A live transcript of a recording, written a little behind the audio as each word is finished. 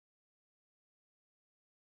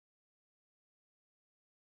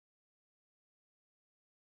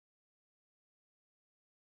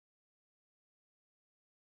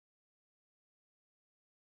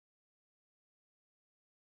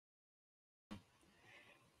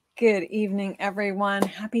Good evening, everyone.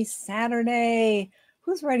 Happy Saturday.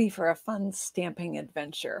 Who's ready for a fun stamping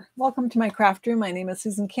adventure? Welcome to my craft room. My name is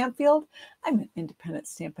Susan Campfield. I'm an independent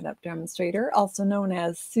Stampin' Up! Demonstrator, also known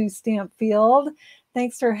as Sue Stampfield.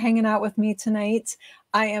 Thanks for hanging out with me tonight.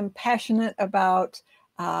 I am passionate about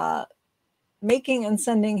making and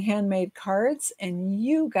sending handmade cards, and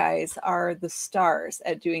you guys are the stars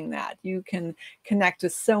at doing that. You can connect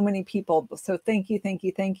with so many people. So thank you, thank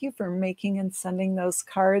you, thank you for making and sending those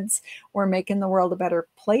cards. We're making the world a better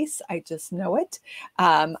place. I just know it.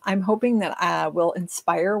 I'm hoping that we'll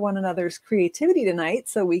inspire one another's creativity tonight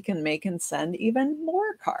so we can make and send even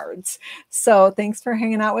more cards. So thanks for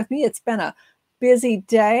hanging out with me. It's been a busy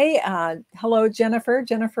day. Hello, Jennifer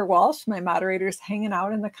Walsh, my moderator's hanging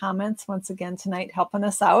out in the comments once again tonight, helping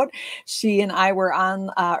us out. She and I were on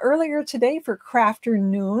earlier today for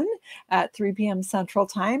Crafternoon at 3 p.m. Central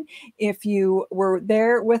Time. If you were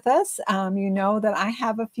there with us, you know that I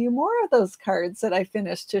have a few more of those cards that I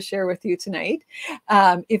finished to share with you tonight.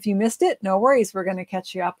 If you missed it, no worries. We're going to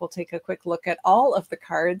catch you up. We'll take a quick look at all of the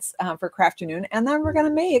cards for Crafternoon, and then we're going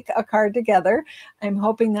to make a card together. I'm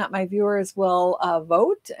hoping that my viewers will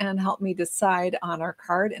vote and help me decide on our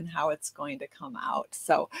card and how it's going to come out.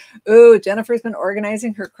 So, ooh, Jennifer's been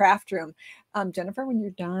organizing her craft room. Jennifer, when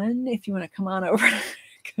you're done, if you want to come on over,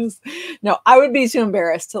 because no, I would be too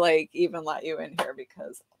embarrassed to like even let you in here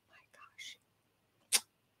because, oh my gosh,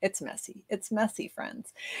 it's messy. It's messy,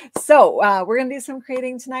 friends. So we're going to do some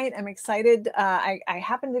creating tonight. I'm excited. I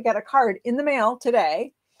happened to get a card in the mail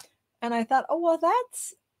today, and I thought, oh, well,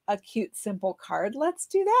 that's a cute, simple card. Let's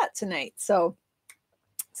do that tonight. So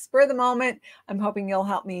spur of the moment, I'm hoping you'll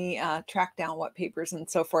help me track down what papers and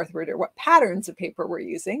so forth, what patterns of paper we're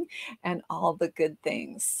using, and all the good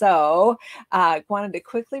things. So I wanted to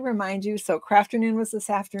quickly remind you, so Crafternoon was this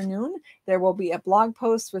afternoon. There will be a blog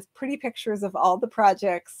post with pretty pictures of all the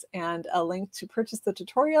projects and a link to purchase the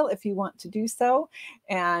tutorial if you want to do so.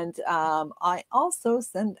 And I also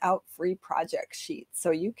send out free project sheets. So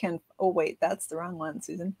you can, oh wait, that's the wrong one,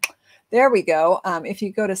 Susan. There we go. If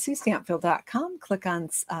you go to suestampfield.com, click on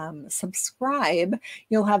subscribe,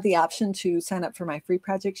 you'll have the option to sign up for my free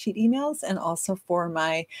project sheet emails and also for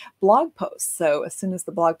my blog posts. So as soon as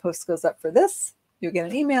the blog post goes up for this, you'll get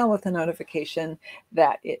an email with a notification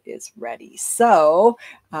that it is ready. So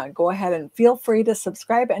go ahead and feel free to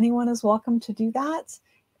subscribe. Anyone is welcome to do that.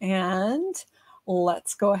 And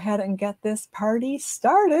let's go ahead and get this party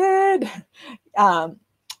started.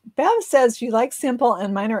 Bev says you like simple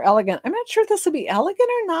and mine are elegant. I'm not sure if this will be elegant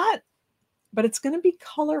or not, but it's going to be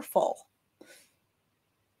colorful.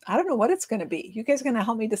 I don't know what it's going to be. You guys are going to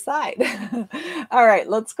help me decide. All right,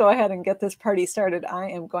 let's go ahead and get this party started. I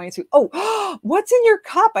am going to, oh, what's in your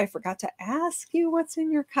cup? I forgot to ask you what's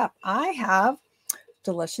in your cup. I have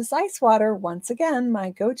delicious ice water, once again, my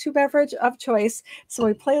go-to beverage of choice. So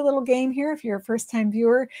we play a little game here. If you're a first-time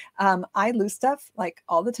viewer, I lose stuff like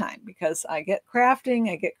all the time because I get crafting,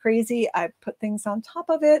 I get crazy, I put things on top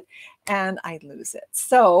of it, and I lose it.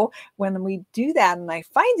 So when we do that and I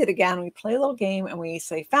find it again, we play a little game and we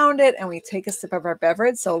say found it and we take a sip of our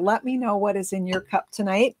beverage. So let me know what is in your cup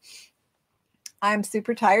tonight. I'm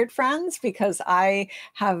super tired, friends, because I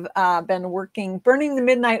have been working, burning the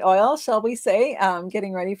midnight oil, shall we say,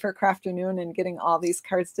 getting ready for Crafternoon and getting all these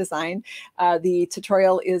cards designed. The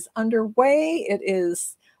tutorial is underway. It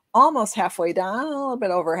is almost halfway done, a little bit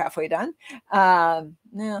over halfway done.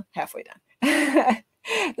 Halfway done.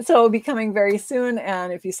 So it'll be coming very soon.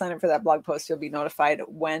 And if you sign up for that blog post, you'll be notified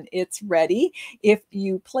when it's ready. If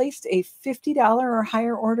you placed a $50 or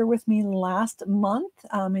higher order with me last month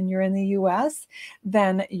and you're in the US,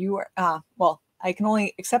 then you are, well, I can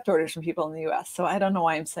only accept orders from people in the US. So I don't know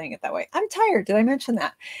why I'm saying it that way. I'm tired. Did I mention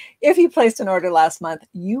that? If you placed an order last month,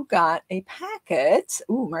 you got a packet.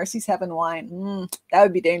 Ooh, Marcy's having wine. That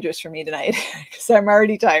would be dangerous for me tonight because I'm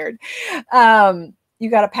already tired. You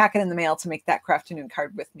got a packet in the mail to make that Crafternoon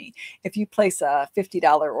card with me. If you place a $50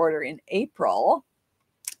 order in April,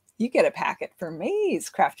 you get a packet for May's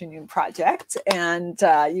Crafternoon project, and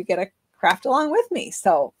you get a craft along with me.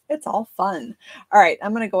 So it's all fun. All right,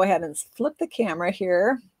 I'm going to go ahead and flip the camera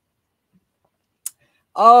here.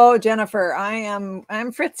 Oh, Jennifer,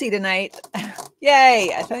 I'm fritzy tonight.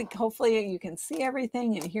 Yay. I think hopefully you can see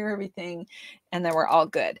everything and hear everything, and then we're all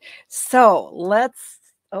good. So let's,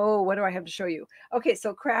 oh, what do I have to show you? Okay,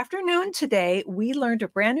 so Crafternoon today, we learned a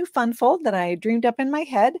brand new fun fold that I dreamed up in my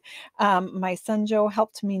head. My son Joe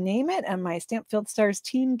helped me name it, and my Stampfield Stars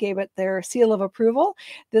team gave it their seal of approval.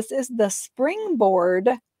 This is the Springboard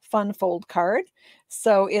Fun Fold card.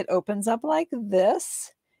 So it opens up like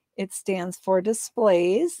this. It stands for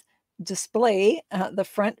display, the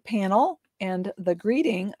front panel and the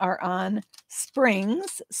greeting are on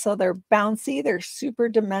springs. So they're bouncy, they're super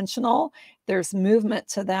dimensional, there's movement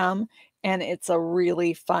to them, and it's a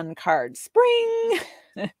really fun card. Spring!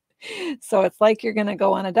 So it's like you're going to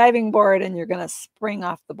go on a diving board and you're going to spring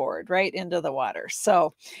off the board right into the water.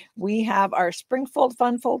 So we have our Springfold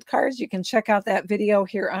Fun Fold cards. You can check out that video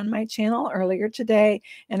here on my channel earlier today.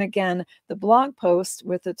 And again, the blog post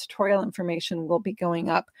with the tutorial information will be going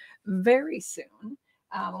up very soon.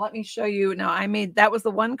 Let me show you. Now that was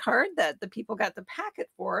the one card that the people got the packet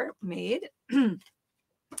for made.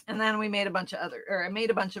 And then we made a bunch of I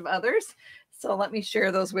made a bunch of others. So let me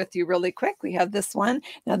share those with you really quick. We have this one.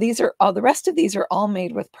 Now the rest of these are all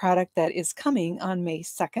made with product that is coming on May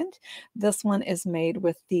 2nd. This one is made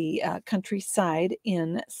with the Countryside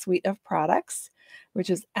in suite of products,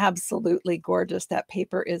 which is absolutely gorgeous. That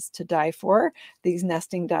paper is to die for. These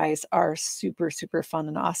nesting dies are super, super fun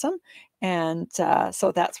and awesome. And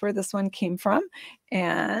so that's where this one came from.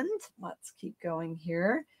 And let's keep going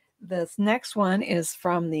here. This next one is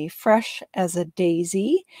from the Fresh as a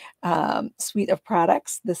Daisy suite of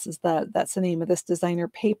products. That's the name of this designer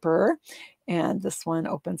paper. And this one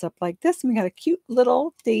opens up like this. And we got a cute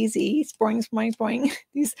little daisy. Spring, spring, spring.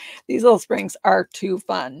 These little springs are too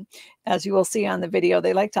fun. As you will see on the video,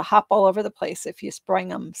 they like to hop all over the place if you spring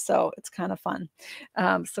them. So it's kind of fun.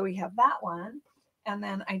 So we have that one. And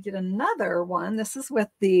then I did another one. This is with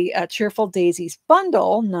the Cheerful Daisies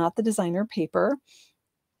bundle, not the designer paper.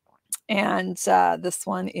 And this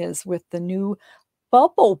one is with the new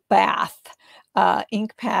Bubble Bath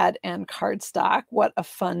ink pad and cardstock. What a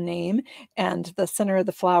fun name. And the center of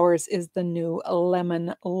the flowers is the new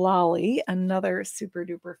Lemon Lolly, another super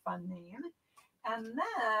duper fun name. And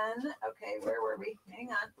then, okay, where were we? Hang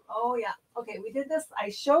on. Oh, yeah. Okay, we did this. I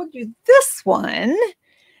showed you this one.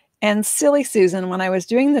 And silly Susan, when I was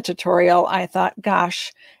doing the tutorial, I thought,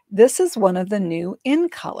 gosh, this is one of the new in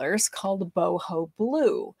colors called Boho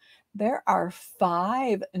Blue. There are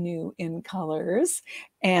 5 new in colors,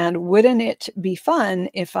 and wouldn't it be fun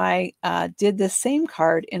if I did the same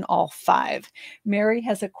card in all 5? Mary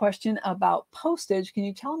has a question about postage. Can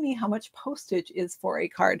you tell me how much postage is for a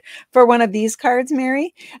card? For one of these cards,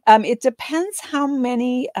 Mary, it depends how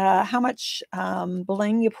much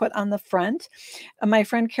bling you put on the front. My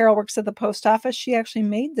friend Carol works at the post office. She actually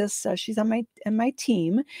made this. She's on my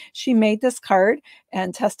team. She made this card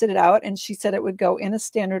and tested it out, and she said it would go in a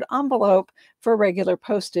standard envelope for regular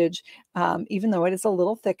postage, even though it is a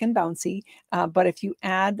little thick and bouncy. But if you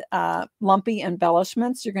add lumpy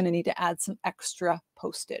embellishments, you're going to need to add some extra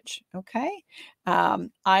postage. Okay.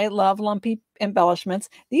 I love lumpy embellishments.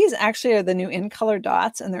 These actually are the new in color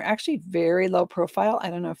dots, and they're actually very low profile. I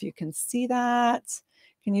don't know if you can see that.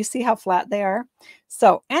 Can you see how flat they are?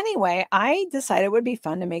 So anyway, I decided it would be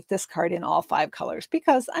fun to make this card in all 5 colors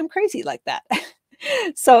because I'm crazy like that.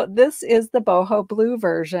 So this is the Boho Blue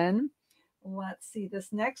version. Let's see. This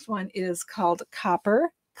next one is called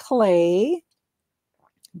Copper Clay.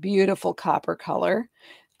 Beautiful copper color.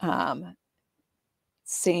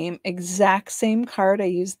 Exact same card. I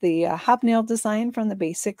used the hobnail design from the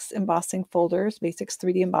Basics embossing folders, Basics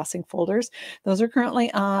 3D embossing folders. Those are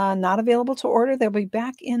currently not available to order. They'll be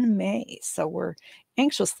back in May. So we're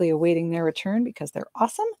anxiously awaiting their return because they're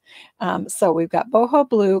awesome. So we've got Boho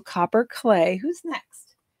Blue, Copper Clay. Who's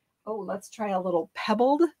next? Oh, let's try a little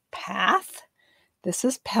Pebbled Path. This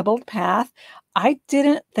is Pebbled Path. I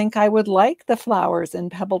didn't think I would like the flowers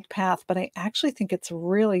in Pebbled Path, but I actually think it's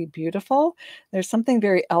really beautiful. There's something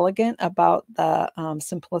very elegant about the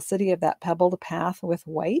simplicity of that Pebbled Path with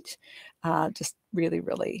white. Just really,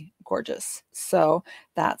 really gorgeous. So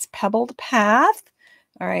that's Pebbled Path.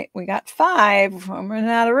 All right, we got 5. I'm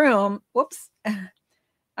running out of room. Whoops.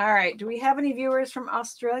 All right, do we have any viewers from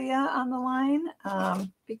Australia on the line?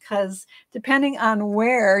 Because depending on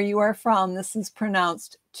where you are from, this is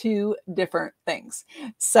pronounced 2 different things.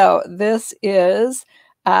 So this is,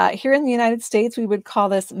 here in the United States, we would call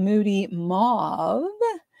this Moody Mauve,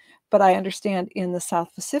 but I understand in the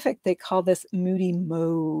South Pacific, they call this Moody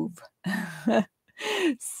Mauve.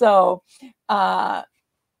 So,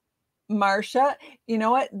 Marcia, you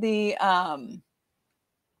know what?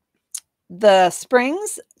 The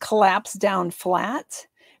springs collapse down flat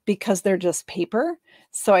because they're just paper.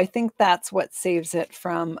 So I think that's what saves it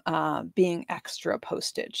from being extra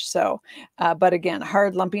postage. So, but again,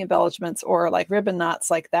 hard lumpy embellishments or like ribbon knots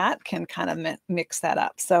like that can kind of mix that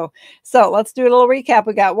up. So let's do a little recap.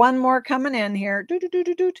 We got one more coming in here.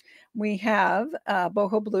 We have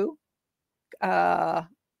Boho Blue. What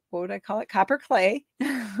would I call it? Copper Clay.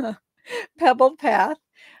 Pebbled Path,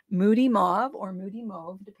 Moody Mauve or Moody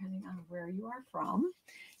Mauve, depending on where you are from.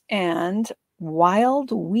 And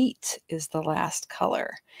Wild Wheat is the last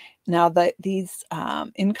color. Now these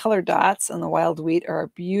in color dots on the Wild Wheat are a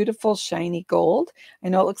beautiful shiny gold. I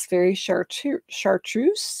know it looks very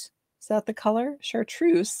chartreuse. Is that the color?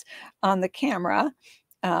 Chartreuse on the camera.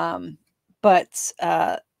 But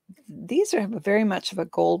these have a very much of a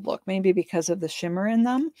gold look, maybe because of the shimmer in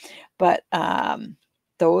them. But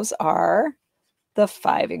those are the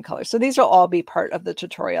 5 in color. So these will all be part of the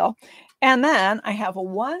tutorial. And then I have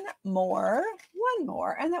one more,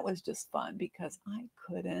 and that was just fun because I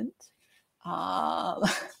couldn't,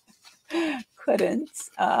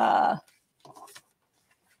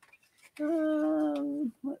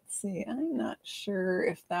 let's see, I'm not sure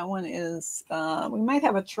if that one is, we might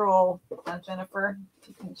have a troll, Jennifer,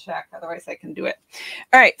 you can check, otherwise I can do it.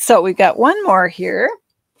 All right, so we got one more here.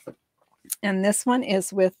 And this one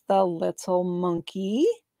is with the little monkey.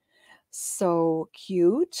 So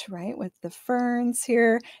cute, right? With the ferns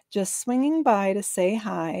here, just swinging by to say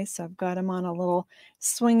hi. So I've got him on a little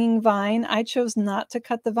swinging vine. I chose not to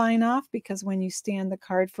cut the vine off because when you stand the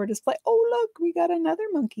card for display, oh, look, we got another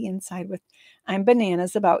monkey inside with I'm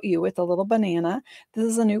Bananas About You with a little banana. This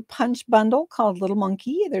is a new punch bundle called Little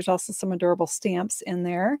Monkey. There's also some adorable stamps in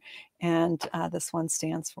there. And this one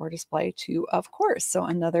stands for display too, of course. So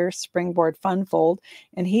another springboard fun fold.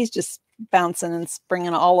 And he's just bouncing and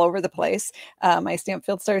springing all over the place. My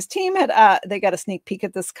Stampfield Stars team had they got a sneak peek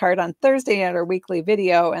at this card on Thursday at our weekly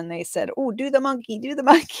video, and they said, "Oh, do the monkey, do the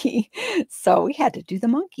monkey." So we had to do the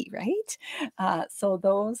monkey, right? So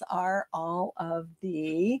those are all of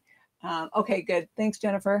the. Okay, good. Thanks,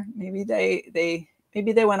 Jennifer. Maybe they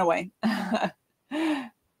went away.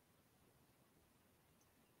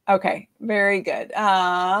 Okay, very good.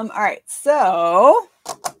 All right, so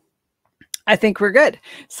I think we're good.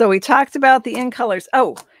 So we talked about the in colors.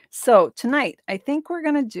 Oh, so tonight, I think we're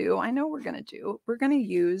going to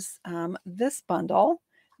use this bundle,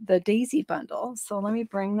 the Daisy bundle. So let me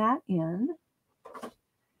bring that in.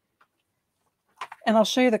 And I'll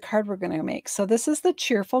show you the card we're going to make. So this is the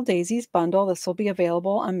Cheerful Daisies bundle. This will be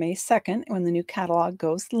available on May 2nd when the new catalog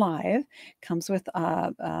goes live. Comes with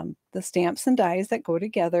the stamps and dies that go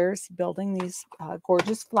together, building these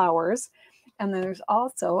gorgeous flowers. And then there's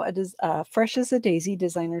also a Fresh as a Daisy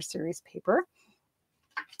Designer Series paper.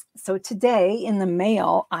 So today in the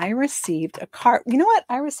mail, I received a card. You know what?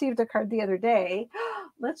 I received a card the other day.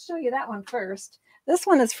 Let's show you that one first. This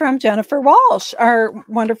one is from Jennifer Walsh, our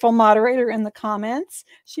wonderful moderator in the comments.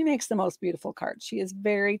 She makes the most beautiful cards. She is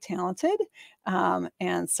very talented.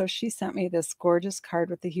 And so she sent me this gorgeous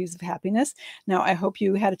card with the hues of happiness. Now, I hope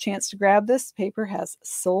you had a chance to grab this. Paper has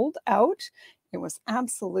sold out. It is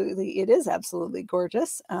absolutely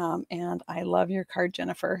gorgeous. And I love your card,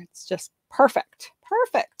 Jennifer. It's just perfect.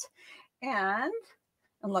 Perfect. And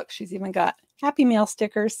look, she's even got Happy Meal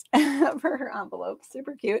stickers for her envelope.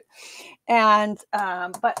 Super cute. And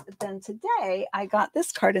but then today I got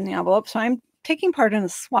this card in the envelope. So I'm taking part in a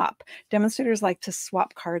swap. Demonstrators like to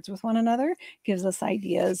swap cards with one another. Gives us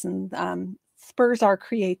ideas and spurs our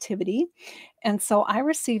creativity. And so I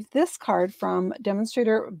received this card from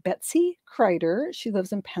demonstrator Betsy Kreider. She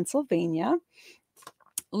lives in Pennsylvania,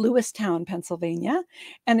 Lewistown, Pennsylvania,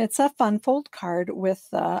 and it's a fun fold card with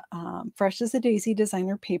the Fresh as a Daisy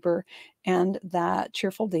designer paper and that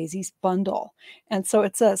Cheerful Daisies bundle. And so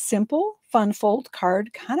it's a simple fun fold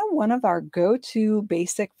card, kind of one of our go-to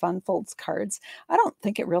basic fun folds cards. I don't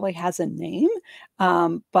think it really has a name,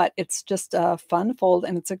 but it's just a fun fold,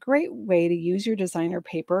 and it's a great way to use your designer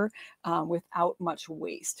paper without much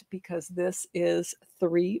waste because this is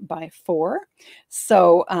 3 by 4.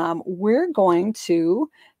 So we're going to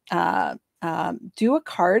do a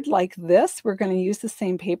card like this. We're going to use the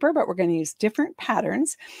same paper, but we're going to use different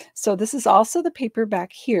patterns. So this is also the paper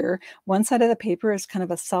back here. One side of the paper is kind of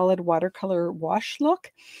a solid watercolor wash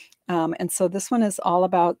look. And so this one is all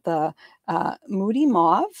about the Moody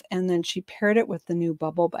Mauve, and then she paired it with the new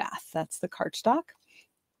Bubble Bath. That's the cardstock.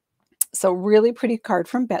 So really pretty card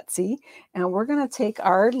from Betsy, and we're going to take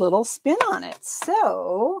our little spin on it.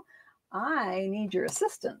 So I need your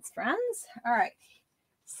assistance, friends. All right.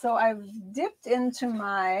 So I've dipped into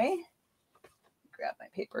grab my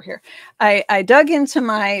paper here. I dug into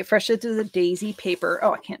my Fresh as a Daisy paper.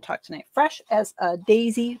 Oh, I can't talk tonight. Fresh as a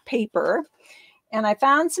Daisy paper. And I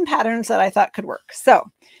found some patterns that I thought could work. So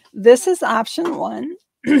this is option 1.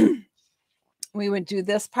 We would do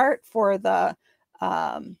this part for the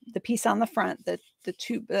piece on the front,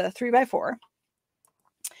 the 3 by 4.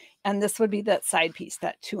 And this would be that side piece,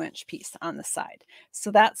 that 2-inch piece on the side.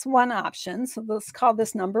 So that's one option. So let's call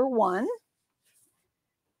this number 1.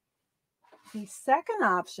 The second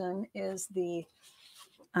option is the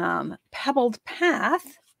pebbled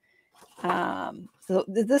path. So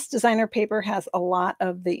this designer paper has a lot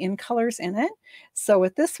of the in colors in it. So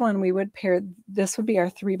with this one, we would pair, this would be our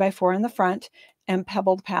 3x4 in the front, and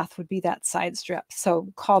Pebbled Path would be that side strip. So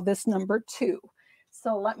call this number 2.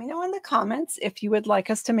 So let me know in the comments if you would like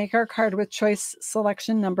us to make our card with choice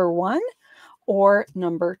selection number 1 or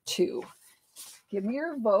number 2. Give me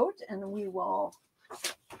your vote and we will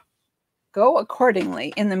go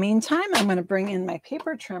accordingly. In the meantime, I'm going to bring in my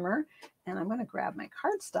paper trimmer and I'm going to grab my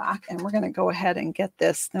cardstock and we're going to go ahead and get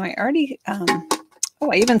this. Now I already, I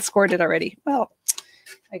even scored it already. Well,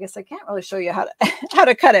 I guess I can't really show you how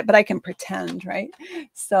to cut it, but I can pretend, right?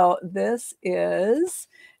 So this is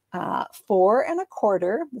 4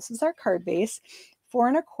 1/4. This is our card base,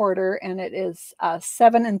 4 1/4, and it is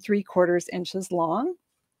 7 3/4 inches long.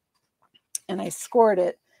 And I scored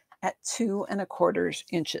it at 2 1/4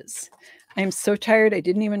 inches. I'm so tired. I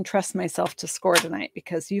didn't even trust myself to score tonight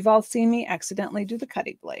because you've all seen me accidentally do the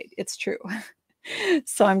cutting blade. It's true.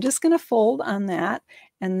 So I'm just going to fold on that,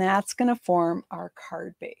 and that's going to form our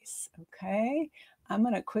card base. Okay. I'm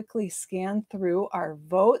going to quickly scan through our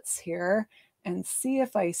votes here and see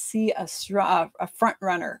if I see a front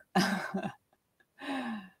runner.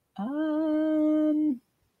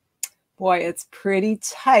 Boy, it's pretty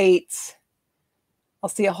tight. I'll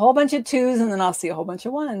see a whole bunch of 2s and then I'll see a whole bunch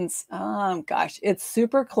of 1s. Gosh, it's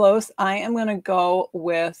super close. I am going to go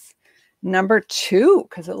with number 2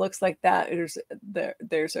 because it looks like that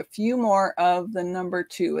there's a few more of the number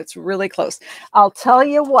 2. It's really close. I'll tell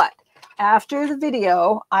you what, after the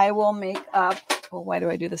video, I will make up, well, why do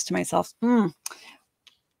I do this to myself?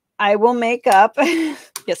 I will make up,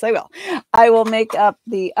 yes, I will. I will make up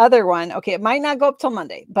the other one. Okay, it might not go up till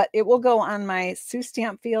Monday, but it will go on my Sue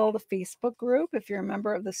Stampfield Facebook group, if you're a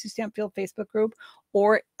member of the Sue Stampfield Facebook group,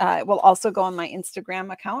 or it will also go on my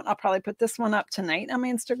Instagram account. I'll probably put this one up tonight on my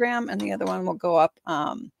Instagram, and the other one will go up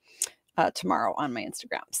tomorrow on my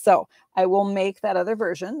Instagram. So I will make that other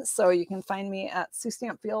version. So you can find me at Sue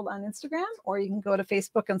Stampfield on Instagram, or you can go to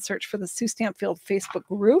Facebook and search for the Sue Stampfield Facebook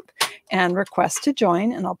group and request to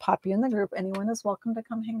join, and I'll pop you in the group. Anyone is welcome to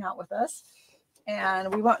come hang out with us.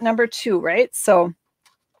 And we want number 2, right? So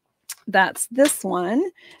that's this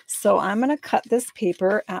one. So I'm going to cut this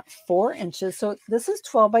paper at 4 inches. So this is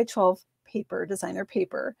 12 by 12 paper, designer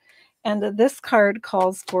paper. And this card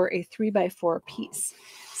calls for a 3x4 piece.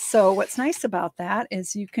 So what's nice about that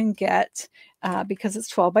is you can get, because it's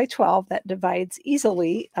 12 by 12, that divides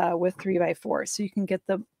easily with 3x4. So you can get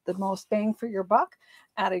the most bang for your buck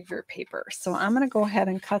out of your paper. So I'm going to go ahead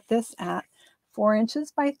and cut this at 4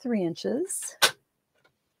 inches by 3 inches.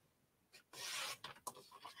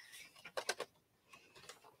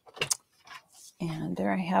 And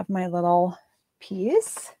there I have my little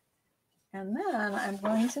piece. And then I'm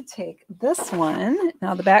going to take this one.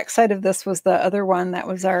 Now the back side of this was the other one. That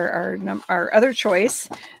was our other choice.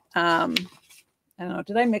 I don't know.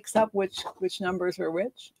 Did I mix up which numbers were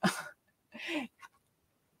which?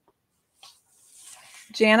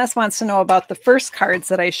 Janice wants to know about the first cards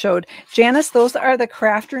that I showed. Janice, those are the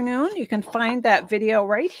Crafternoon. You can find that video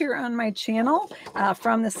right here on my channel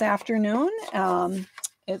from this afternoon. I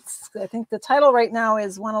think the title right now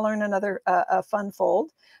is Want to Learn Another Fun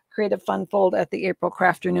Fold. Creative Fun Fold at the April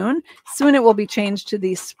Crafternoon. Soon it will be changed to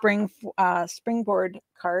the springboard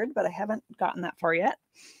card, but I haven't gotten that far yet.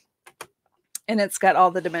 And it's got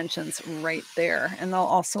all the dimensions right there. And there'll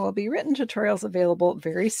also be written tutorials available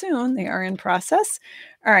very soon. They are in process.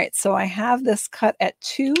 All right, so I have this cut at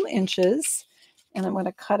 2 inches, and I'm going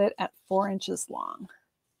to cut it at 4 inches long.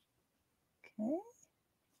 Okay.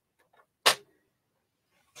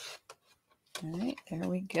 All right, there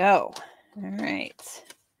we go. All right.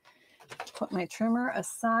 Put my trimmer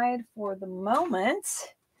aside for the moment,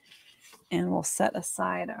 and we'll set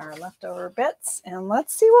aside our leftover bits, and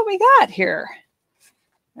let's see what we got here.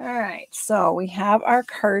 All right, so we have our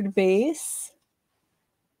card base,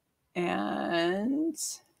 and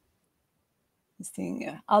seeing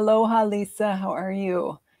you. Aloha, Lisa, how are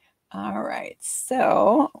you? All right,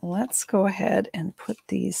 so let's go ahead and put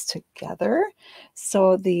these together.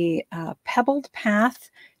 So the Pebbled Path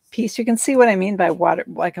piece, you can see what I mean by water,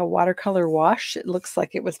 like a watercolor wash. It looks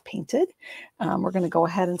like it was painted. We're going to go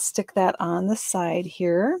ahead and stick that on the side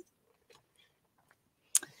here.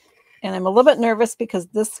 And I'm a little bit nervous because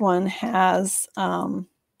this one has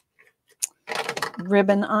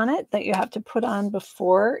ribbon on it that you have to put on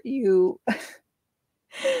before you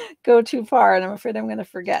go too far, and I'm afraid I'm going to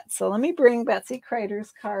forget. So let me bring Betsy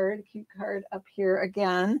Kreider's card, cute card, up here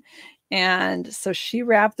again. And so she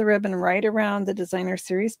wrapped the ribbon right around the designer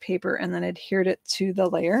series paper and then adhered it to the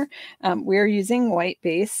layer. We're using white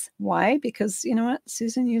base. Why? Because you know what?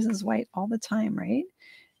 Susan uses white all the time, right?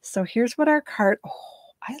 So here's what our card, oh,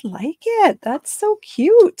 I like it. That's so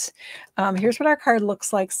cute. Here's what our card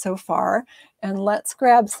looks like so far. And let's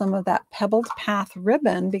grab some of that Pebbled Path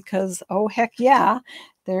ribbon because, oh, heck yeah,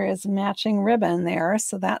 there is matching ribbon there.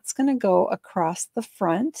 So that's going to go across the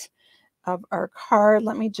front of our card.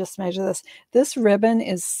 Let me just measure this. This ribbon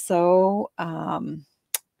is so,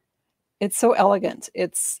 it's so elegant.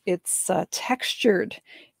 It's textured.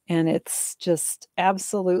 And it's just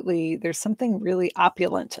absolutely, there's something really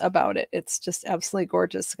opulent about it. It's just absolutely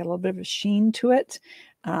gorgeous. It's got a little bit of a sheen to it.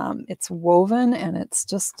 It's woven and it's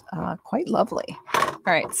just quite lovely. All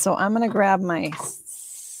right, so I'm going to grab my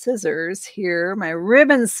scissors here, my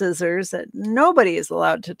ribbon scissors that nobody is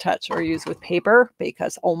allowed to touch or use with paper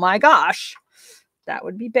because, oh my gosh, that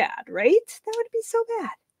would be bad, right? That would be so bad.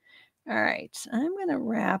 All right, I'm going to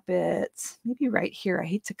wrap it maybe right here. I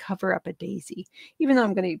hate to cover up a daisy, even though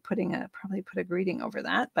I'm going to be putting probably put a greeting over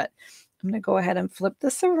that, but I'm going to go ahead and flip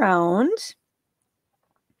this around.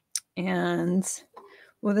 And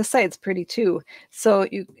well, this side's pretty too. So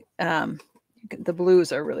the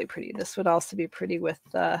blues are really pretty. This would also be pretty with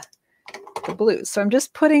the blues. So I'm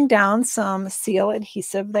just putting down some seal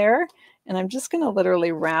adhesive there, and I'm just going to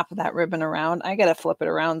literally wrap that ribbon around. I got to flip it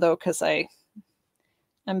around though, because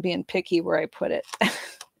I'm being picky where I put it. I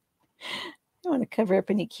don't want to cover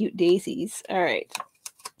up any cute daisies. All right,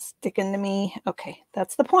 sticking to me. Okay,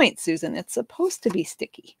 that's the point, Susan. It's supposed to be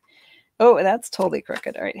sticky. Oh, that's totally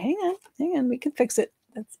crooked. All right, hang on. We can fix it.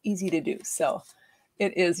 That's easy to do. So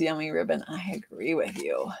it is yummy ribbon. I agree with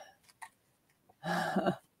you.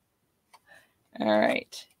 All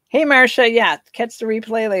right. Hey, Marcia. Yeah, catch the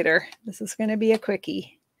replay later. This is going to be a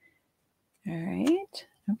quickie. All right.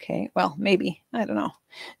 Okay, well, maybe. I don't know.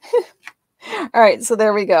 All right, so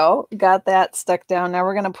there we go. Got that stuck down. Now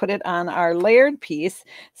we're going to put it on our layered piece.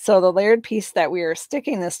 So the layered piece that we are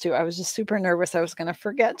sticking this to, I was just super nervous I was going to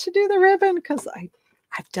forget to do the ribbon because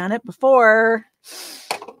I've done it before.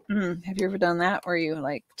 Have you ever done that where you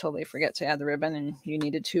like totally forget to add the ribbon and you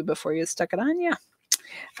needed to before you stuck it on? Yeah.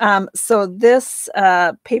 So this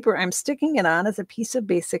paper I'm sticking it on is a piece of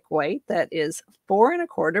basic white that is 4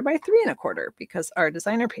 1/4 by 3 1/4 because our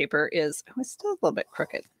designer paper is it's still a little bit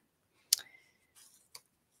crooked.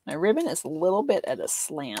 My ribbon is a little bit at a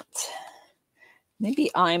slant.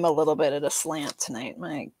 Maybe I'm a little bit at a slant tonight.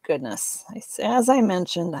 My goodness. As I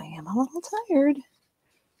mentioned, I am a little tired.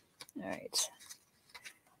 All right.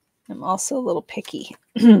 I'm also a little picky.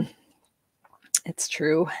 It's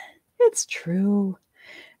true. It's true.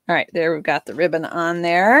 All right, there we've got the ribbon on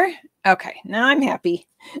there. Okay, now I'm happy.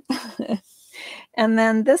 And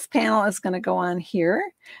then this panel is going to go on here.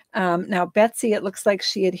 Now, Betsy, it looks like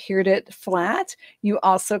she adhered it flat. You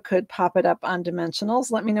also could pop it up on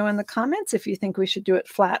dimensionals. Let me know in the comments if you think we should do it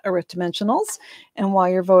flat or with dimensionals. And while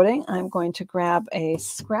you're voting, I'm going to grab a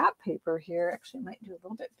scrap paper here. Actually, I might do a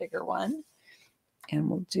little bit bigger one. And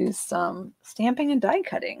we'll do some stamping and die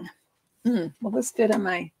cutting. Will this fit on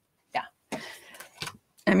my... Yeah.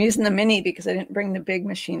 I'm using the mini because I didn't bring the big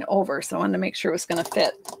machine over, so I wanted to make sure it was going to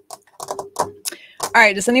fit. All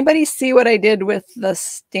right, does anybody see what I did with the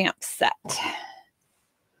stamp set?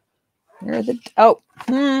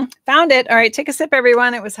 Found it. All right, take a sip,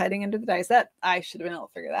 everyone. It was hiding under the die set. I should have been able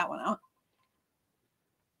to figure that one out.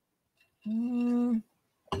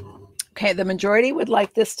 Okay, the majority would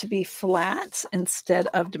like this to be flat instead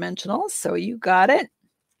of dimensional, so you got it.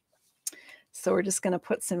 So we're just going to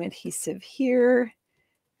put some adhesive here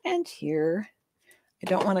and here. I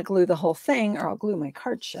don't want to glue the whole thing or I'll glue my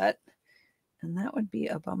card shut, and that would be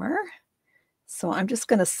a bummer. So I'm just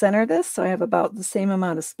going to center this so I have about the same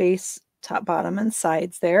amount of space, top, bottom, and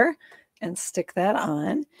sides there, and stick that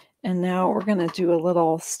on. And now we're going to do a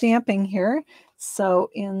little stamping here. So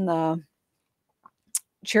in the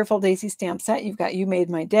Cheerful Daisy stamp set, you've got You Made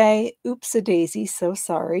My Day, Oops a Daisy, So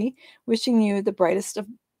Sorry, Wishing You the Brightest of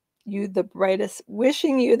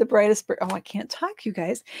wishing you the brightest, I can't talk, you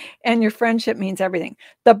guys, and Your Friendship Means Everything.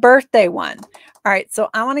 The birthday one. All right,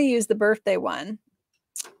 so I want to use the birthday one,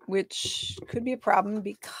 which could be a problem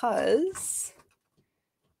because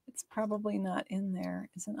it's probably not in there.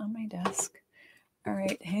 Is it on my desk? All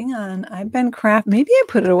right, hang on. I've been maybe I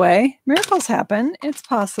put it away. Miracles happen. It's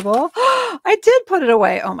possible. I did put it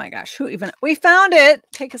away. Oh my gosh, we found it.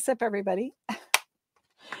 Take a sip, everybody.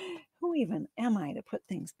 Who even am I to put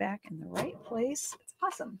things back in the right place? It's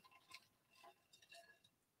awesome.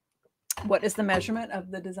 What is the measurement of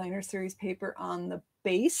the designer series paper on the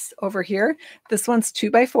base over here? This one's 2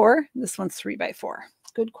 by 4. This one's 3 by 4.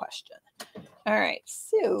 Good question. All right,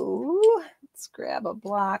 so let's grab a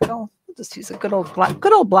block. Oh, we'll just use a good old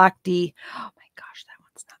block D. Oh my gosh, that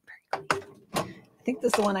one's not very clean. I think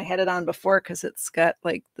this is the one I had it on before because it's got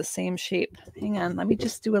like the same shape. Hang on, let me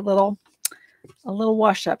just do a little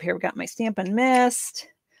wash up here. We got my Stampin' Mist.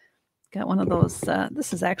 Got one of those.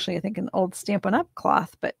 This is actually, I think, an old Stampin' Up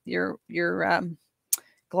cloth, but your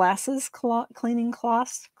glasses cleaning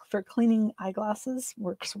cloths for cleaning eyeglasses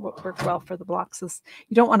work well for the blocks.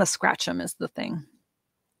 You don't want to scratch them is the thing.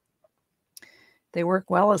 They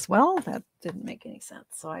work well as well. That didn't make any sense,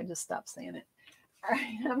 so I just stopped saying it. All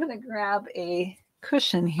right, I'm going to grab a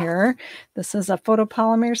cushion here. This is a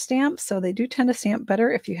photopolymer stamp, so they do tend to stamp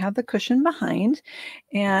better if you have the cushion behind.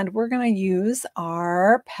 And we're going to use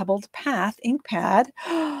our Pebbled Path ink pad.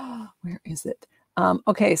 Where is it?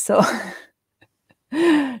 Okay, so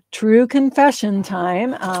true confession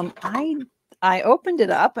time. I opened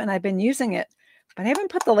it up and I've been using it, but I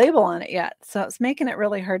haven't put the label on it yet. So it's making it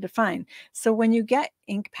really hard to find. So when you get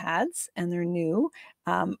ink pads and they're new,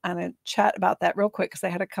 I'm going to chat about that real quick because I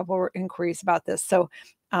had a couple of inquiries about this. So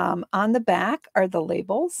on the back are the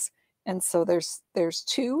labels. And so there's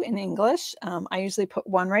two in English. I usually put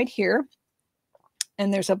one right here.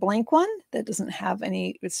 And there's a blank one that doesn't have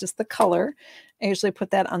any, it's just the color. I usually put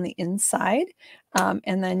that on the inside.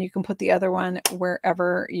 And then you can put the other one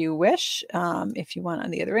wherever you wish. If you want on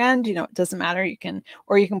the other end, you know, it doesn't matter. You can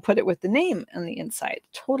put it with the name on the inside.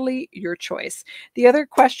 Totally your choice. The other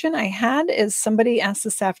question I had is somebody asked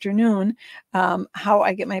this afternoon how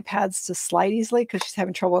I get my pads to slide easily because she's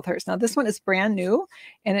having trouble with hers. Now this one is brand new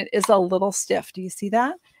and it is a little stiff. Do you see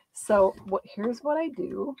that? So here's what I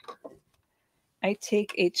do. I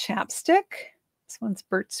take a chapstick. This one's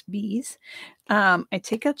Burt's Bees. I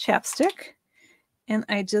take a chapstick and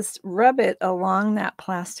I just rub it along that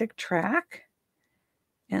plastic track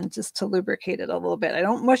and just to lubricate it a little bit. I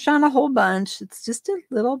don't mush on a whole bunch. It's just a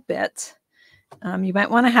little bit. You might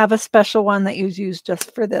want to have a special one that you use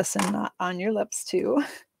just for this and not on your lips too.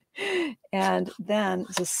 And then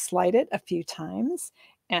just slide it a few times.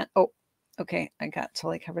 And okay, I got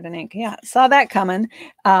totally covered in ink. Yeah, saw that coming.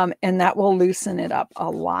 And that will loosen it up a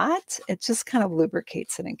lot. It just kind of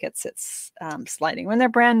lubricates it and gets it sliding. When they're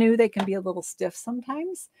brand new, they can be a little stiff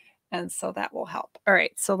sometimes. And so that will help. All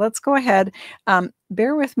right, so let's go ahead.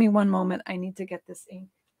 Bear with me one moment. I need to get this ink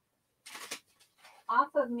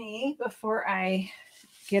off of me before I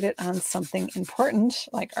get it on something important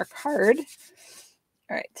like our card.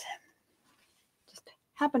 All right.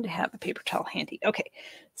 Happen to have a paper towel handy. Okay,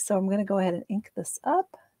 so I'm going to go ahead and ink this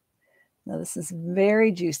up. Now this is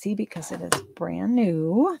very juicy because it is brand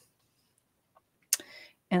new.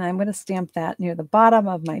 And I'm going to stamp that near the bottom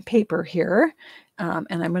of my paper here. And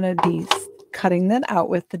I'm going to be cutting that out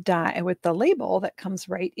with the label that comes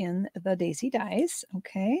right in the daisy dies.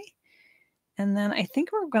 Okay. And then I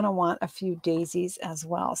think we're going to want a few daisies as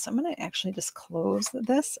well. So I'm going to actually just close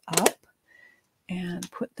this up and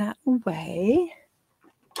put that away.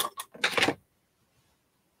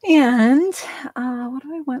 And what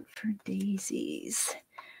do I want for daisies?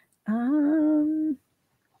 You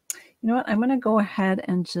know what? I'm going to go ahead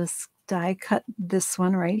and just die cut this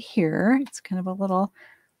one right here. It's kind of a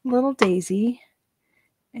little daisy.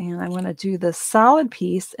 And I'm going to do the solid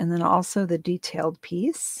piece and then also the detailed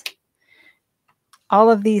piece. All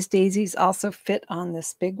of these daisies also fit on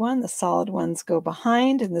this big one. The solid ones go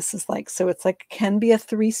behind, and this is so it's can be a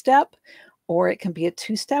 3-step or it can be a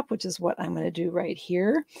 2-step, which is what I'm going to do right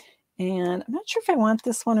here. And I'm not sure if I want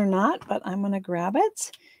this one or not, but I'm going to grab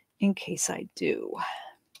it in case I do.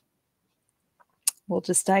 We'll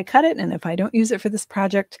just die cut it, and if I don't use it for this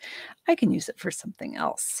project, I can use it for something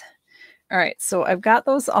else. All right, so I've got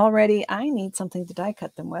those already. I need something to die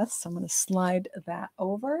cut them with, so I'm going to slide that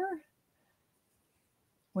over.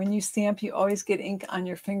 When you stamp, you always get ink on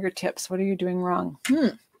your fingertips. What are you doing wrong?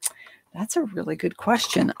 That's a really good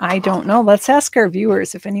question. I don't know. Let's ask our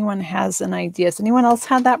viewers if anyone has an idea. Has anyone else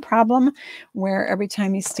had that problem where every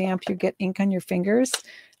time you stamp, you get ink on your fingers?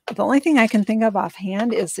 The only thing I can think of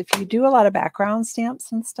offhand is if you do a lot of background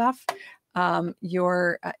stamps and stuff,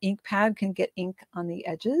 your ink pad can get ink on the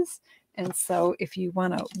edges. And so if you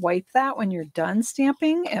want to wipe that when you're done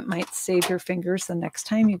stamping, it might save your fingers the next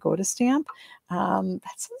time you go to stamp.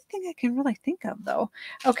 That's the only thing I can really think of, though.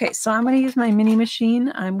 Okay, so I'm going to use my mini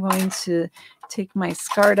machine. I'm going to take my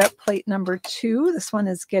scarred up plate number 2. This one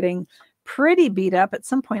is getting pretty beat up. At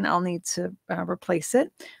some point, I'll need to replace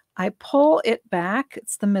it. I pull it back.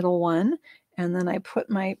 It's the middle one. And then I put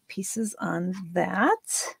my pieces on that.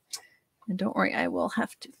 And don't worry, I will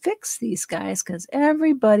have to fix these guys because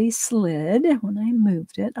everybody slid when I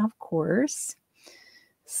moved it, of course.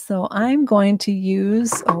 So I'm going to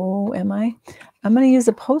use, I'm going to use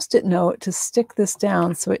a Post-it note to stick this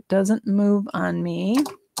down so it doesn't move on me.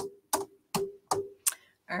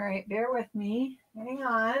 All All right, bear with me. Hang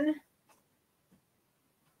on.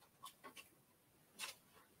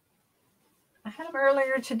 I had them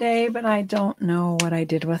earlier today, but I don't know what I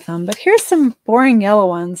did with them. But here's some boring yellow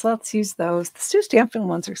ones. Let's use those. The Stu Stampin'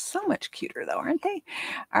 ones are so much cuter, though, aren't they?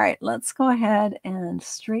 All right, let's go ahead and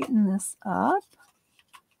straighten this up.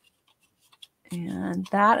 And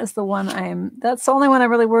that is the one that's the only one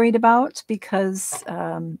I'm really worried about, because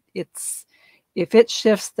if it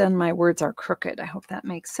shifts, then my words are crooked. I hope that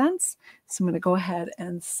makes sense. So I'm going to go ahead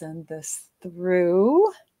and send this through.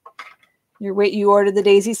 You ordered the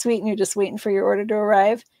Daisy Suite and you're just waiting for your order to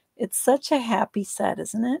arrive. It's such a happy set,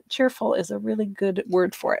 isn't it? Cheerful is a really good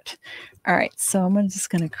word for it. All right, so I'm just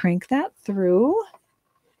going to crank that through.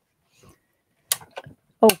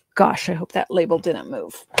 Oh gosh, I hope that label didn't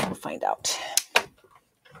move. We'll find out.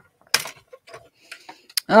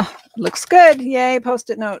 Oh, looks good. Yay,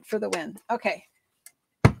 Post-it note for the win. Okay.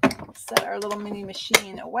 Set our little mini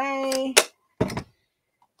machine away.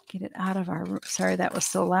 Get it out of our, sorry that was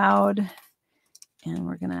so loud. And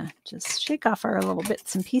we're going to just shake off our little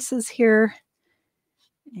bits and pieces here.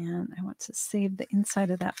 And I want to save the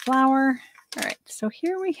inside of that flower. All right, so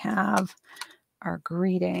here we have our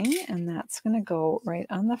greeting, and that's going to go right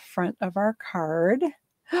on the front of our card.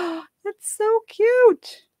 That's so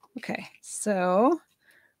cute. Okay, so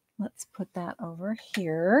let's put that over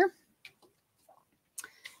here.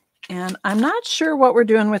 And I'm not sure what we're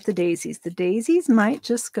doing with the daisies. The daisies might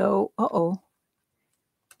just go, uh-oh.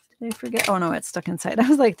 Did I forget? Oh, no, it's stuck inside. I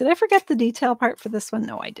was like, did I forget the detail part for this one?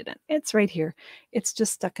 No, I didn't. It's right here. It's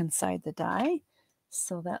just stuck inside the die.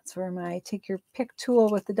 So that's where my take your pick tool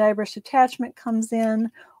with the die brush attachment comes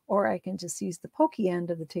in, or I can just use the pokey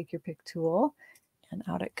end of the take your pick tool, and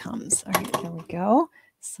out it comes. All right, there we go.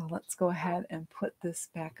 So let's go ahead and put this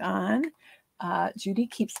back on. Judy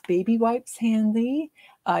keeps baby wipes handy.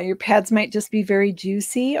 Your pads might just be very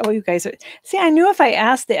juicy. Oh, you guys are, see, I knew if I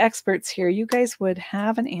asked the experts here, you guys would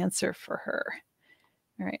have an answer for her.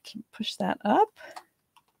 All right, push that up.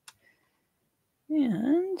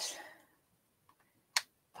 And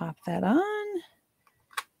pop that on.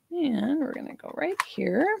 And we're going to go right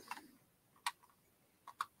here.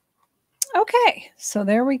 Okay, so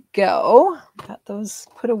there we go. Got those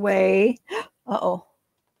put away. Uh-oh.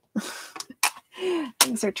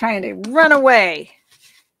 Things are trying to run away,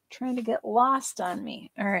 trying to get lost on me.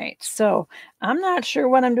 All right, so I'm not sure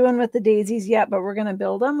what I'm doing with the daisies yet, but we're going to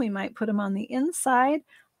build them. We might put them on the inside.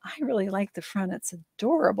 I really like the front. It's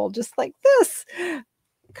adorable, just like this.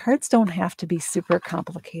 Cards don't have to be super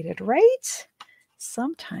complicated, right?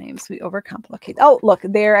 Sometimes we overcomplicate. Oh, look,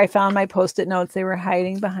 there I found my Post-it notes. They were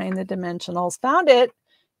hiding behind the dimensionals. Found it.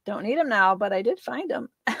 Don't need them now, but I did find them.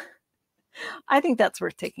 I think that's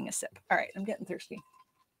worth taking a sip. All right, I'm getting thirsty.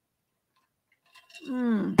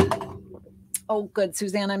 Oh, good,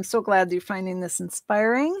 Suzanne. I'm so glad you're finding this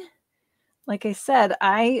inspiring. Like I said,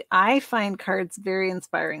 I find cards very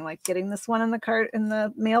inspiring. Like getting this one in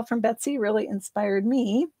the mail from Betsy really inspired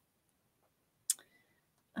me.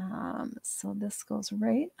 So this goes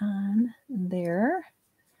right on there,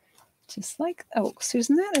 just like, oh,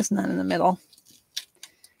 Susan, that is not in the middle.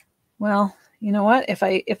 Well, you know what? If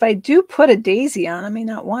I do put a daisy on, I may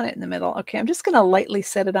not want it in the middle. Okay, I'm just going to lightly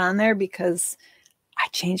set it on there because I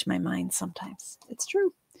change my mind sometimes. It's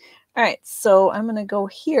true. All right, so I'm going to go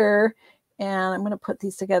here and I'm going to put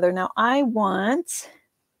these together. Now I want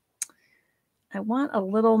a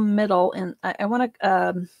little middle, and I want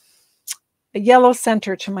a yellow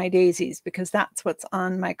center to my daisies because that's what's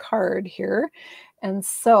on my card here. And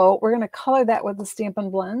so we're going to color that with the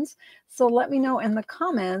Stampin' Blends. So let me know in the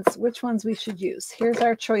comments which ones we should use. Here's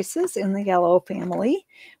our choices in the yellow family.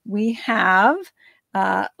 We have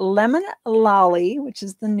Lemon Lolly, which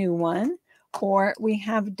is the new one, or we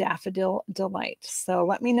have Daffodil Delight. So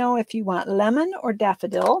let me know if you want lemon or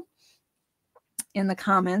daffodil in the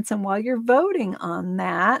comments. And while you're voting on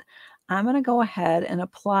that, I'm going to go ahead and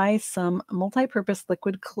apply some multi-purpose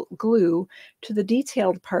liquid glue to the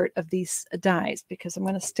detailed part of these dies because I'm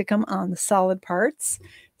going to stick them on the solid parts.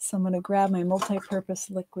 So I'm going to grab my multi-purpose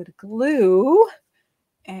liquid glue,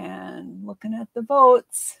 and looking at the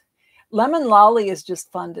votes, Lemon Lolly is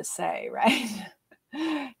just fun to say, right?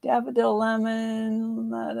 Daffodil, lemon,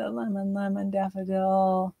 lemon,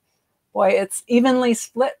 daffodil. Boy, it's evenly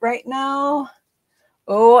split right now.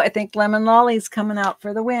 Oh, I think Lemon Lolly's coming out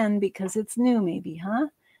for the win because it's new, maybe, huh?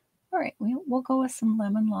 All right, we'll go with some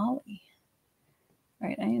Lemon Lolly. All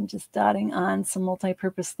right, I am just dotting on some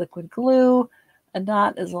multi-purpose liquid glue. A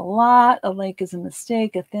dot is a lot. A like is a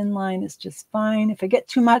mistake. A thin line is just fine. If I get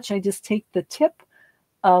too much, I just take the tip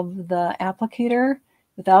of the applicator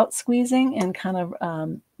without squeezing and kind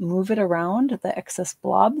of move it around the excess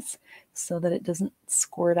blobs so that it doesn't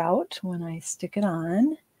squirt out when I stick it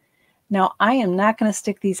on. Now I am not going to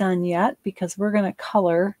stick these on yet because we're going to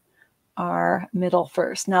color our middle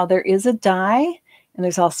first. Now there is a die and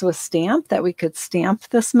there's also a stamp that we could stamp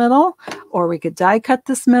this middle, or we could die cut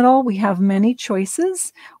this middle. We have many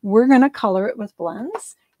choices. We're going to color it with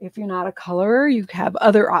blends. If you're not a colorer, you have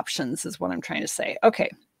other options is what I'm trying to say. Okay,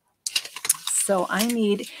 so I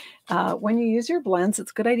need, when you use your blends,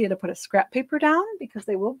 it's a good idea to put a scrap paper down because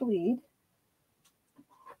they will bleed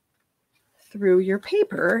through your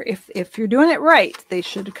paper. If you're doing it right, they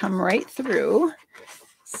should come right through.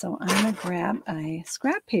 So I'm going to grab a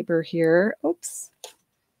scrap paper here. Oops.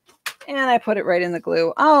 And I put it right in the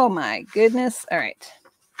glue. Oh my goodness. All right.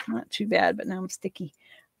 Not too bad, but now I'm sticky.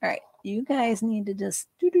 All right. You guys need to just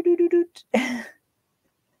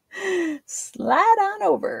slide on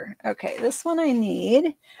over. Okay. This one I need.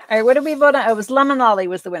 All right. What did we vote on? Oh, it was Lemon Lolly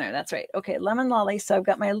was the winner. That's right. Okay. Lemon Lolly. So I've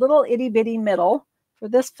got my little itty bitty middle for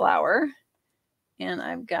this flower. And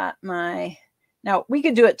I've got my, now we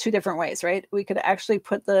could do it two different ways, right? We could actually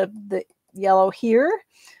put the yellow here,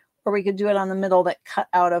 or we could do it on the middle that cut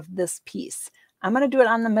out of this piece. I'm going to do it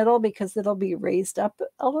on the middle because it'll be raised up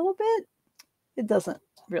a little bit. It doesn't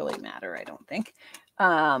really matter, I don't think.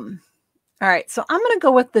 All right, so I'm going to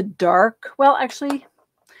go with the dark. Well, actually,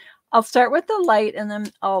 I'll start with the light and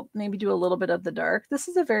then I'll maybe do a little bit of the dark. This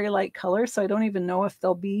is a very light color, so I don't even know if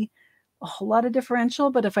there'll be a whole lot of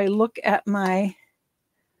differential, but if I look at my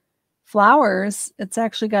flowers, it's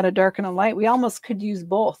actually got a dark and a light. We almost could use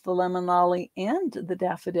both the lemon lolly and the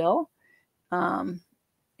daffodil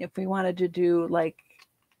if we wanted to do like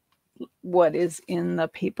what is in the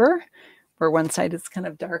paper, where one side is kind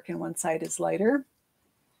of dark and one side is lighter.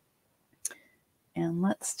 And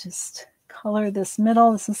let's just color this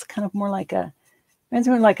middle. This is kind of more like a, reminds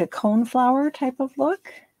me like a cone flower type of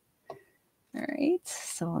look. All right,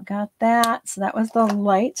 so I got that. So that was the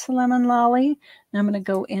light lemon lolly. Now I'm going to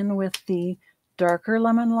go in with the darker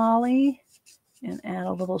lemon lolly and add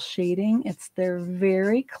a little shading. They're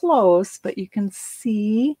very close, but you can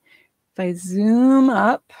see if I zoom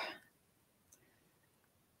up,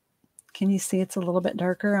 can you see it's a little bit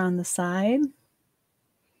darker on the side?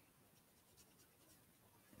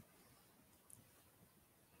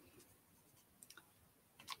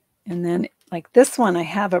 And then like this one, I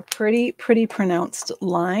have a pretty pronounced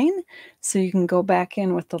line. So you can go back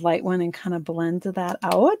in with the light one and kind of blend that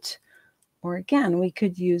out. Or again, we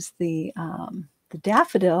could use the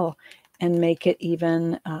daffodil and make it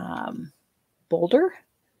even bolder.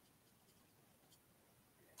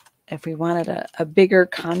 If we wanted a bigger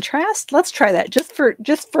contrast, let's try that just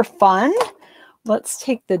for fun. Let's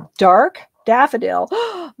take the dark daffodil.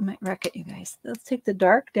 I might wreck it, you guys. Let's take the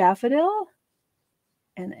dark daffodil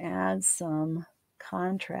and add some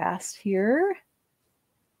contrast here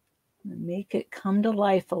and make it come to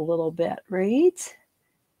life a little bit, right?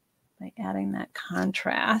 By adding that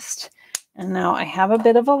contrast. And now I have a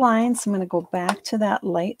bit of a line, so I'm going to go back to that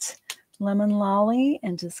light lemon lolly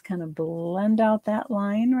and just kind of blend out that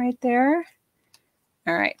line right there.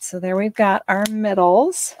 All right, so there we've got our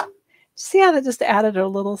middles. See how that just added a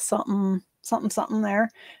little something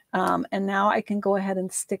there? And now I can go ahead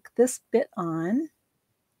and stick this bit on.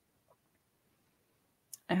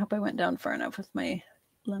 I hope I went down far enough with my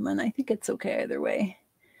lemon. I think it's okay either way.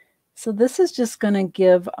 So this is just going to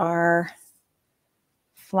give our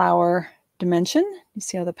flower dimension. You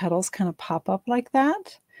see how the petals kind of pop up like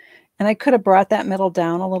that? And I could have brought that middle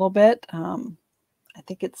down a little bit. I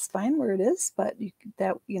think it's fine where it is, but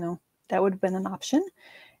that would have been an option.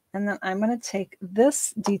 And then I'm going to take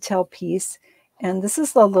this detail piece, and this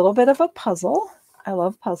is a little bit of a puzzle. I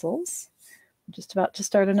love puzzles. I'm just about to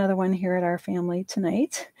start another one here at our family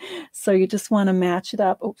tonight. So you just want to match it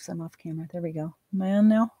up. Oops, I'm off camera. There we go. Am I on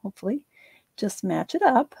now? Hopefully. Just match it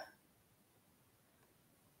up.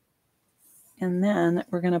 And then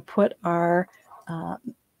we're going to put our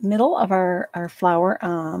middle of our flower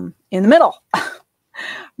in the middle.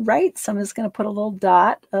 Right, so I'm just going to put a little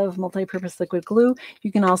dot of multi-purpose liquid glue.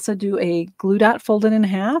 You can also do a glue dot folded in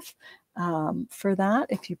half for that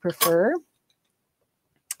if you prefer.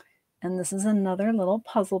 And this is another little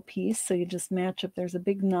puzzle piece, so you just match up. There's a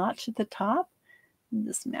big notch at the top, and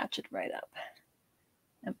just match it right up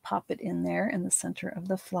and pop it in there in the center of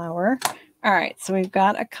the flower. All right, so we've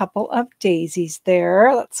got a couple of daisies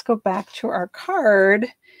there. Let's go back to our card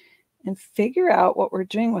and figure out what we're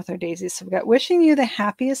doing with our daisies. So we've got wishing you the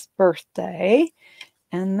happiest birthday.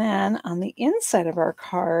 And then on the inside of our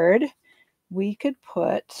card, we could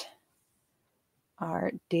put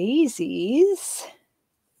our daisies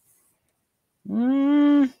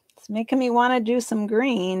It's making me want to do some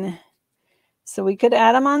green. So we could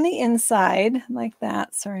add them on the inside like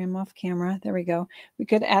that. Sorry, I'm off camera. There we go. We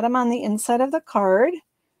could add them on the inside of the card. You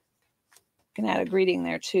can add a greeting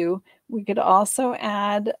there too. We could also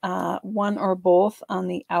add one or both on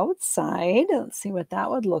the outside. Let's see what that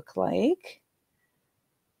would look like.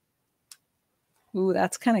 Ooh,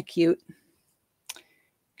 that's kind of cute.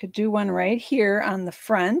 Could do one right here on the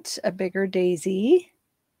front, a bigger daisy.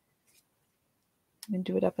 And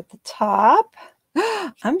do it up at the top.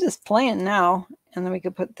 I'm just playing now. And then we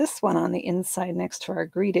could put this one on the inside next to our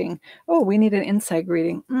greeting. Oh, we need an inside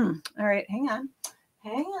greeting. All right, hang on.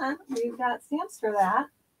 Hang on. We've got stamps for that.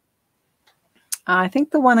 I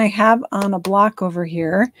think the one I have on a block over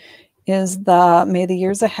here is the May the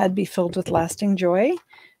Years Ahead Be Filled with Lasting Joy.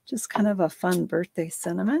 Just kind of a fun birthday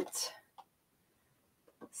sentiment.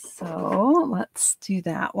 So let's do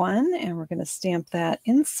that one. And we're going to stamp that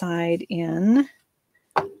inside in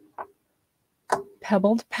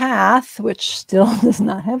Pebbled Path, which still does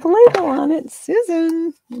not have a label on it.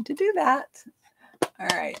 Susan, need to do that. All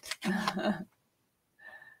right.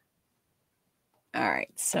 All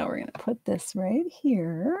right, so we're going to put this right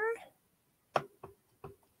here.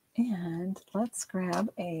 And let's grab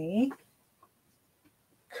a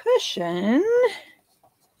cushion.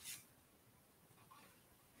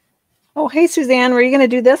 Oh, hey, Suzanne, were you going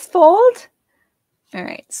to do this fold? All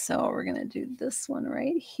right, so we're going to do this one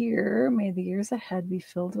right here. May the years ahead be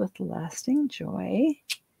filled with lasting joy.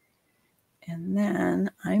 And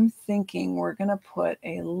then I'm thinking we're going to put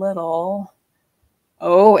a little,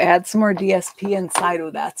 add some more DSP inside.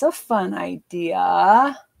 Oh, that's a fun idea.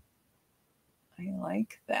 I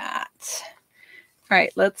like that. All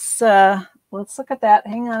right, let's look at that.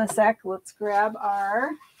 Hang on a sec. Let's grab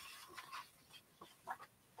our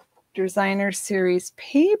designer series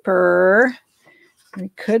paper. We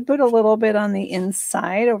could put a little bit on the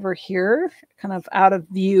inside over here, kind of out of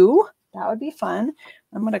view. That would be fun.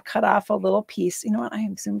 I'm going to cut off a little piece. You know what? I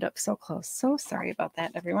am zoomed up so close. So sorry about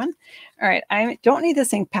that, everyone. All right. I don't need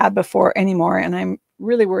this ink pad before anymore, and I'm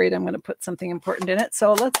really worried I'm going to put something important in it.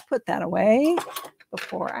 So let's put that away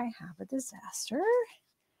before I have a disaster.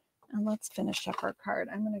 And let's finish up our card.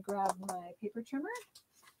 I'm going to grab my paper trimmer.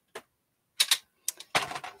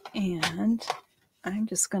 And I'm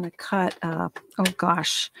just going to cut up, I'll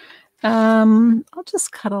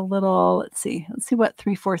just cut a little, let's see what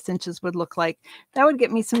 3/4 inches would look like. That would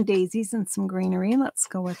get me some daisies and some greenery. Let's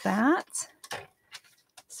go with that.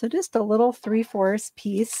 So just a little 3/4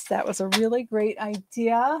 piece. That was a really great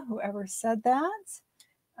idea, whoever said that.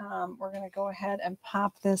 We're going to go ahead and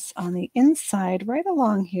pop this on the inside right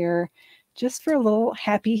along here, just for a little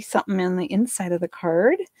happy something on the inside of the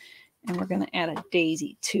card. And we're going to add a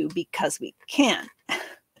daisy too, because we can.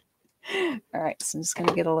 All right, so I'm just going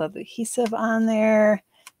to get a little adhesive on there,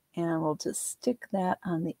 and we'll just stick that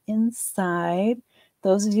on the inside.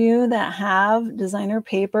 Those of you that have designer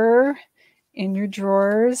paper in your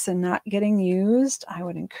drawers and not getting used, I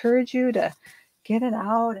would encourage you to get it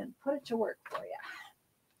out and put it to work for you.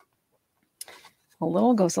 A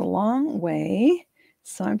little goes a long way.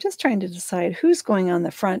 So I'm just trying to decide who's going on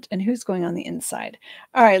the front and who's going on the inside.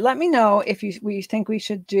 All right, let me know if we think we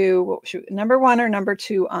should do number 1 or number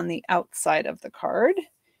 2 on the outside of the card.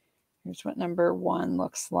 Here's what number 1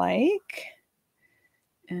 looks like.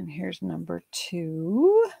 And here's number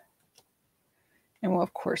 2. And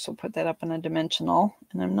of course, we'll put that up in a dimensional.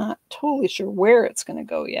 And I'm not totally sure where it's going to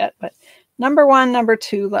go yet, but number 1, number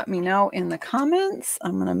 2, let me know in the comments.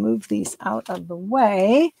 I'm going to move these out of the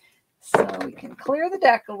way so we can clear the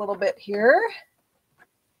deck a little bit here.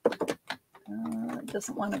 It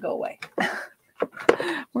doesn't want to go away.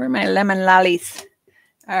 Where are my lemon lollies?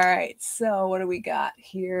 All right, so what do we got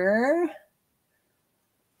here?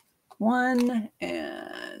 1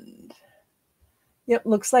 and... Yep,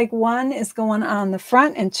 looks like 1 is going on the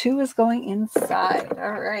front and 2 is going inside.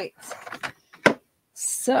 All right.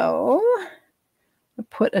 So we'll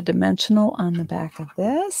put a dimensional on the back of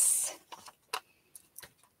this.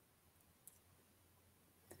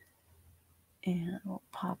 And we'll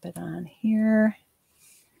pop it on here.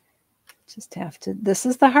 Just have to, this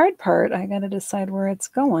is the hard part. I got to decide where it's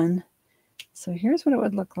going. So here's what it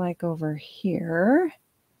would look like over here.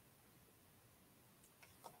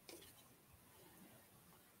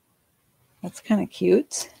 That's kind of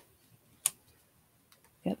cute.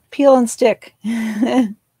 Got peel and stick.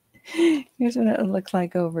 Here's what it would look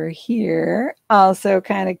like over here. Also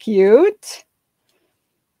kind of cute.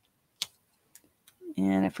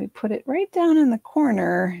 And if we put it right down in the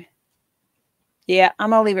corner, yeah, I'm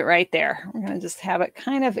going to leave it right there. We're going to just have it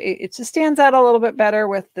kind of, it just stands out a little bit better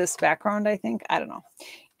with this background, I think. I don't know.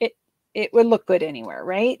 it would look good anywhere,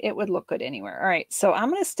 right? It would look good anywhere. All right, so I'm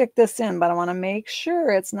going to stick this in, but I want to make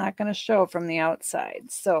sure it's not going to show from the outside.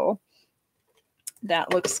 So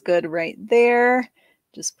that looks good right there.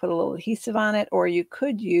 Just put a little adhesive on it, or you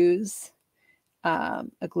could use a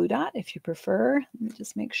glue dot if you prefer. Let me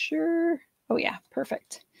just make sure. Oh yeah,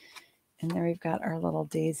 perfect. And there we've got our little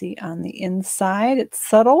daisy on the inside. It's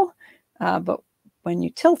subtle, but when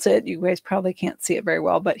you tilt it, you guys probably can't see it very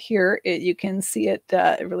well, but here you can see it,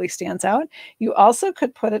 it really stands out. You also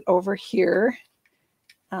could put it over here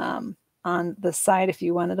on the side if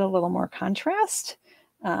you wanted a little more contrast.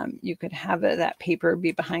 You could have that paper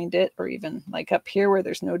be behind it, or even like up here where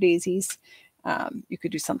there's no daisies. You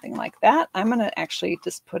could do something like that. I'm going to actually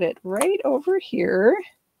just put it right over here.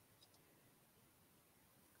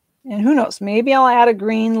 And who knows, maybe I'll add a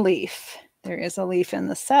green leaf. There is a leaf in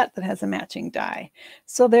the set that has a matching die.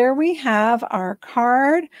 So there we have our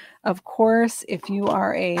card. Of course, if you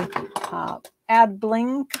are a add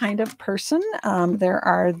bling kind of person, there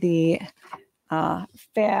are the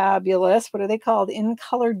fabulous, what are they called? In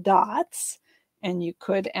color dots. And you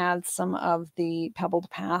could add some of the Pebbled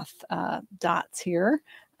Path dots here.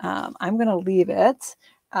 I'm going to leave it.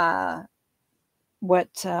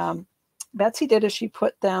 What Betsy did is she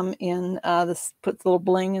put them in put the little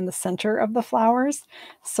bling in the center of the flowers.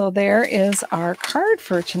 So there is our card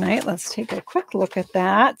for tonight. Let's take a quick look at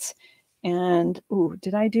that. And, ooh,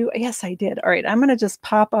 did I do? Yes, I did. All right, I'm going to just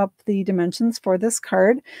pop up the dimensions for this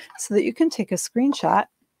card so that you can take a screenshot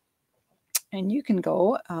and you can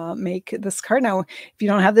go make this card. Now, if you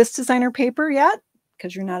don't have this designer paper yet,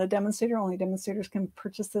 because you're not a demonstrator, only demonstrators can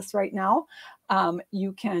purchase this right now,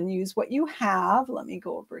 you can use what you have. Let me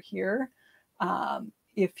go over here.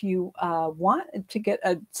 If you want to get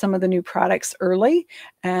some of the new products early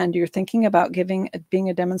and you're thinking about being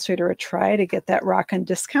a demonstrator a try to get that rockin'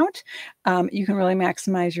 discount, you can really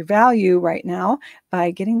maximize your value right now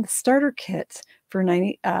by getting the starter kit. For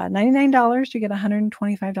 $99, you get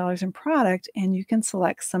 $125 in product, and you can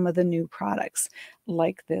select some of the new products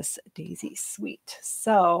like this Daisy Suite.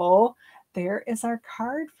 So there is our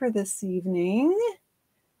card for this evening.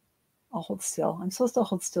 I'll hold still. I'm supposed to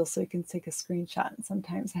hold still so you can take a screenshot, and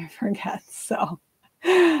sometimes I forget. So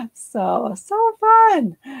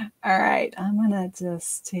fun. All right, I'm gonna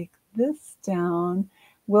just take this down.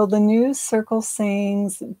 Will the new circle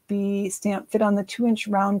sayings be fit on the 2-inch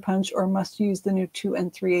round punch, or must use the new 2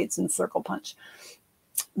 3/8 in circle punch?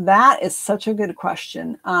 That is such a good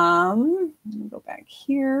question. Let me go back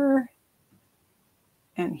here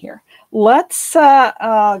and here. Let's,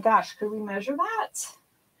 gosh, could we measure that?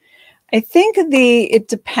 I think it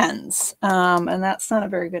depends, and that's not a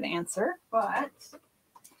very good answer, but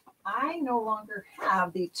I no longer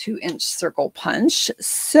have the 2-inch circle punch,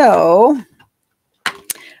 so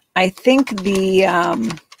I think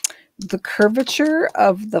the curvature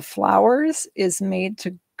of the flowers is made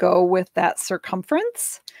to go with that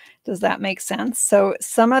circumference. Does that make sense? So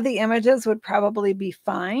some of the images would probably be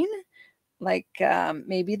fine, like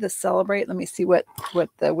maybe the Celebrate. Let me see what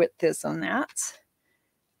the width is on that.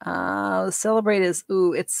 The Celebrate is,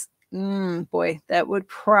 ooh, it's, boy, that would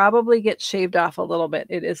probably get shaved off a little bit.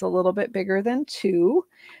 It is a little bit bigger than 2.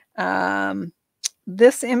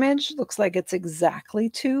 This image looks like it's exactly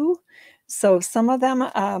 2. So some of them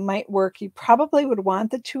might work. You probably would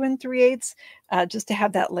want the 2 3/8 just to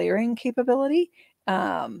have that layering capability.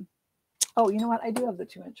 Oh, you know what? I do have the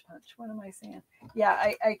 2-inch punch. What am I saying?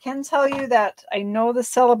 Yeah, I can tell you that I know the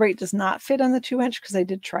Celebrate does not fit on the 2-inch because I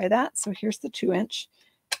did try that. So here's the 2-inch.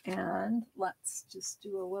 And let's just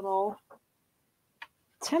do a little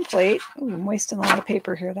template. Ooh, I'm wasting a lot of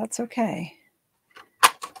paper here. That's okay.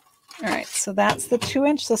 All right, so that's the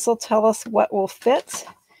 2-inch. This will tell us what will fit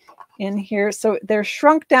in here. So they're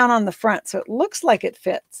shrunk down on the front, so it looks like it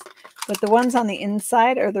fits. But the ones on the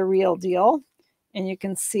inside are the real deal. And you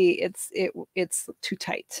can see it's too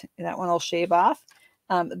tight. That one will shave off.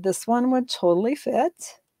 This one would totally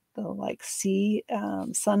fit. The like sea,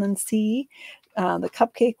 sun and sea. The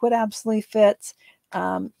cupcake would absolutely fit.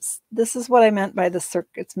 This is what I meant by the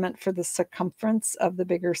circle. It's meant for the circumference of the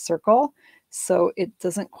bigger circle, so it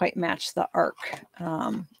doesn't quite match the arc.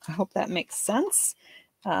 I hope that makes sense.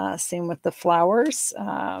 Same with the flowers.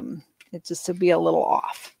 It just would be a little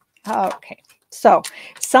off. Okay, so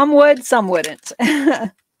some would, some wouldn't.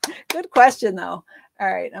 Good question, though.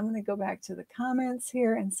 All right, I'm going to go back to the comments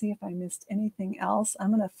here and see if I missed anything else. I'm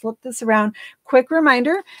going to flip this around. Quick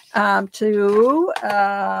reminder to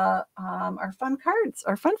our fun cards,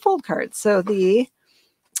 our fun fold cards. So the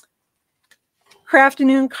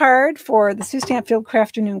Crafternoon card for the Sue Stampfield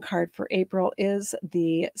Crafternoon card for April is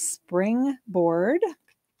the Springboard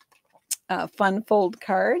fun fold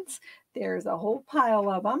cards. There's a whole pile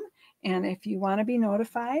of them. And if you want to be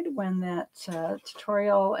notified when that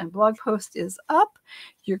tutorial and blog post is up,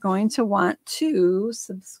 you're going to want to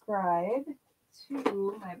subscribe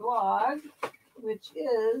to my blog, which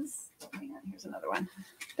is, hang on, here's another one.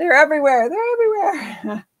 They're everywhere. They're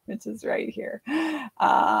everywhere. Which is right here.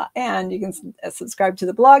 And you can subscribe to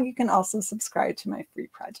the blog. You can also subscribe to my free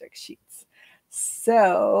project sheets.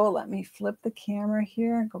 So let me flip the camera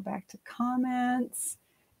here and go back to comments.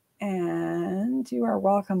 And you are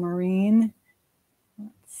welcome, Maureen.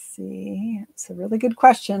 Let's see. It's a really good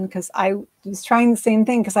question because I was trying the same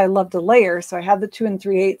thing because I love to layer. So I had the 2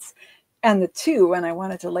 3/8 and the 2 and I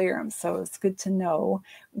wanted to layer them. So it's good to know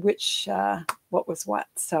which, what was what.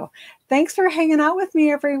 So thanks for hanging out with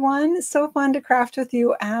me, everyone. It's so fun to craft with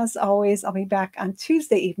you. As always, I'll be back on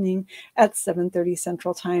Tuesday evening at 7:30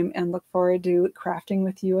 Central Time and look forward to crafting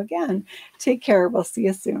with you again. Take care. We'll see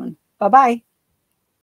you soon. Bye-bye.